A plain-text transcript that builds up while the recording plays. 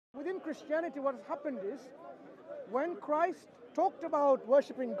within Christianity, what has happened is, when Christ talked about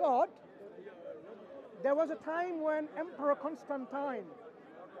worshipping God, there was a time when Emperor Constantine,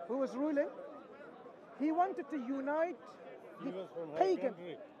 who was ruling, he wanted to unite the pagan.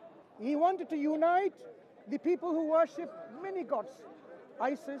 He wanted to unite the people who worship many gods.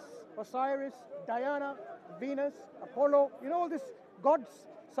 Isis, Osiris, Diana, Venus, Apollo, all these gods,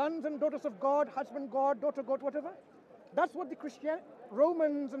 sons and daughters of God, husband God, daughter God, whatever. That's what the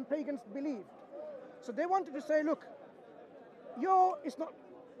Romans and pagans believed. So they wanted to say, look, it's not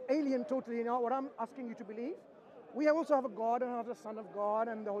alien totally, what I'm asking you to believe. We also have a God and have the Son of God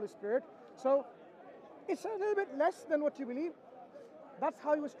and the Holy Spirit. So it's a little bit less than what you believe. That's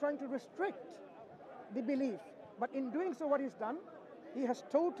how he was trying to restrict the belief. But in doing so, what he's done, he has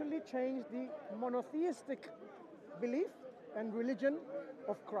totally changed the monotheistic belief and religion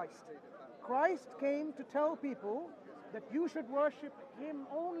of Christ. Christ came to tell people that you should worship him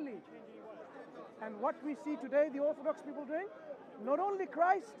only. And what we see today, the Orthodox people doing, not only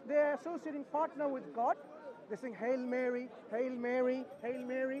Christ, they're associating partner with God. They sing Hail Mary, Hail Mary, Hail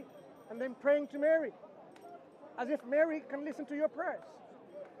Mary, and then praying to Mary, as if Mary can listen to your prayers.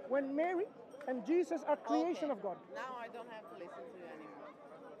 When Mary and Jesus are creation of God. Now I don't have to listen to you anymore,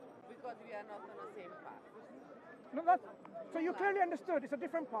 because we are not on the same path. No, so you clearly understood it's a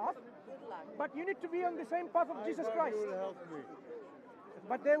different path, but you need to be on the same path of Jesus Christ. You will help me.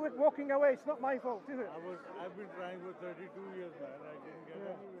 But they were walking away. It's not my fault, is it? I've been trying for 32 years, man. I didn't get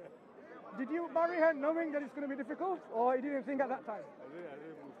anywhere. Did you marry her knowing that it's going to be difficult, or you didn't think at that time? As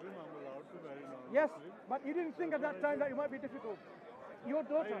a Muslim, I'm allowed to marry non-Muslim. Yes, but you didn't think at that time that it might be difficult. Your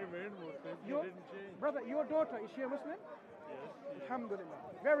daughter. I remained Muslim. She didn't change. Brother, your daughter, is she a Muslim? Yes. Alhamdulillah.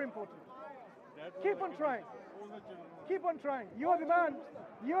 Very important. That's Keep on trying. All the children. Keep on trying. You're the man.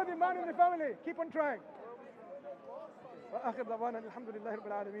 You're the man in the family. Keep on trying.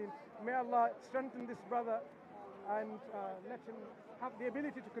 May Allah strengthen this brother and let him have the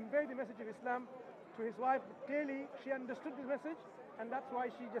ability to convey the message of Islam to his wife. But clearly, she understood the message, and that's why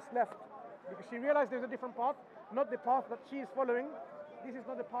she just left, because she realized there's a different path, not the path that she is following. This is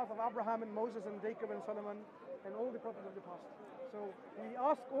not the path of Abraham and Moses and Jacob and Solomon and all the prophets of the past. So we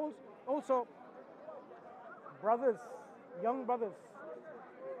ask also brothers, young brothers,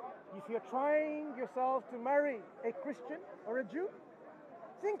 if you're trying yourself to marry a Christian or a Jew,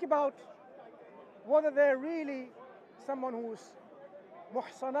 think about whether they're really someone who's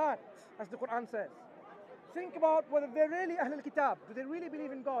muhsanat, as the Quran says. Think about whether they're really Ahl al-Kitab. Do they really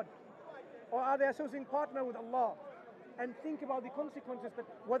believe in God? Or are they associating partner with Allah? And think about the consequences, that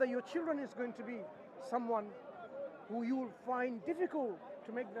whether your children is going to be someone who you will find difficult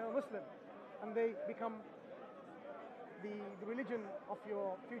to make them a Muslim, and they become the religion of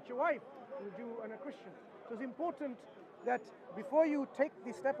your future wife, a Jew and a Christian. So it's important that before you take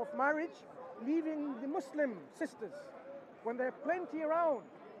the step of marriage, leaving the Muslim sisters, when there are plenty around,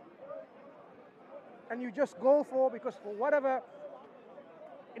 and you just go because for whatever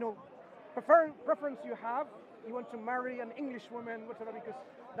preference you have, you want to marry an English woman, whatever, because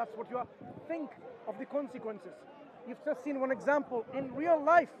that's what you are. Think of the consequences. You've just seen one example in real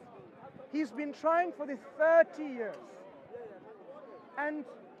life. He's been trying for this 30 years. And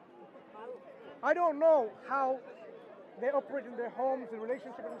I don't know how they operate in their homes, the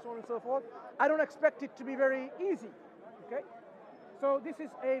relationship, and so on and so forth. I don't expect it to be very easy. Okay? So this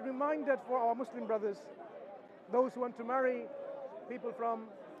is a reminder for our Muslim brothers, those who want to marry people from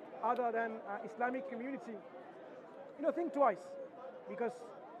other than Islamic community. Think twice, because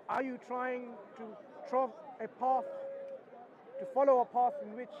are you trying to trot a path, to follow a path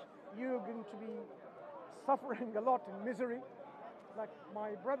in which you're going to be suffering a lot in misery? Like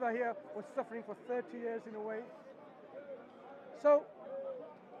my brother here was suffering for 30 years in a way. So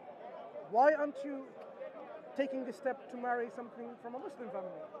why aren't you taking the step to marry something from a Muslim family,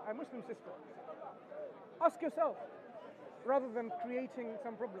 a Muslim sister? Ask yourself, rather than creating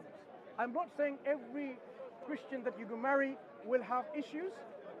some problems. I'm not saying every Christian that you go marry will have issues,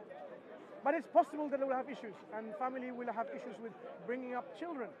 but it's possible that they will have issues, and family will have issues with bringing up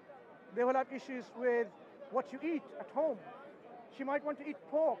children. They will have issues with what you eat at home. She might want to eat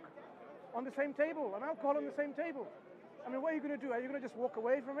pork on the same table and alcohol on the same table. I mean, what are you going to do? Are you going to just walk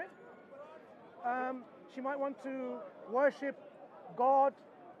away from it? She might want to worship God,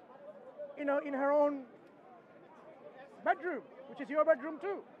 in her own bedroom, which is your bedroom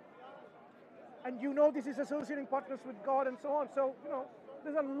too. And this is associating partners with God and so on. So,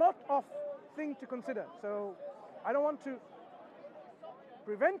 there's a lot of things to consider. So I don't want to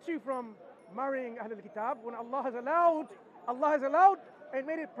prevent you from marrying Ahl al-Kitab when Allah has allowed and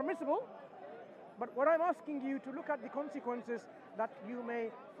made it permissible. But what I'm asking you to look at the consequences that you may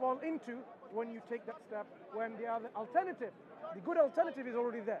fall into when you take that step, when the other alternative, the good alternative is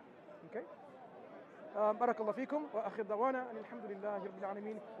already there. Okay? بارك الله فيكم واخر دعوانا ان الحمد لله رب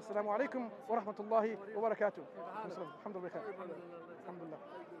العالمين والسلام عليكم ورحمه الله وبركاته. الحمد لله بخير. الحمد لله.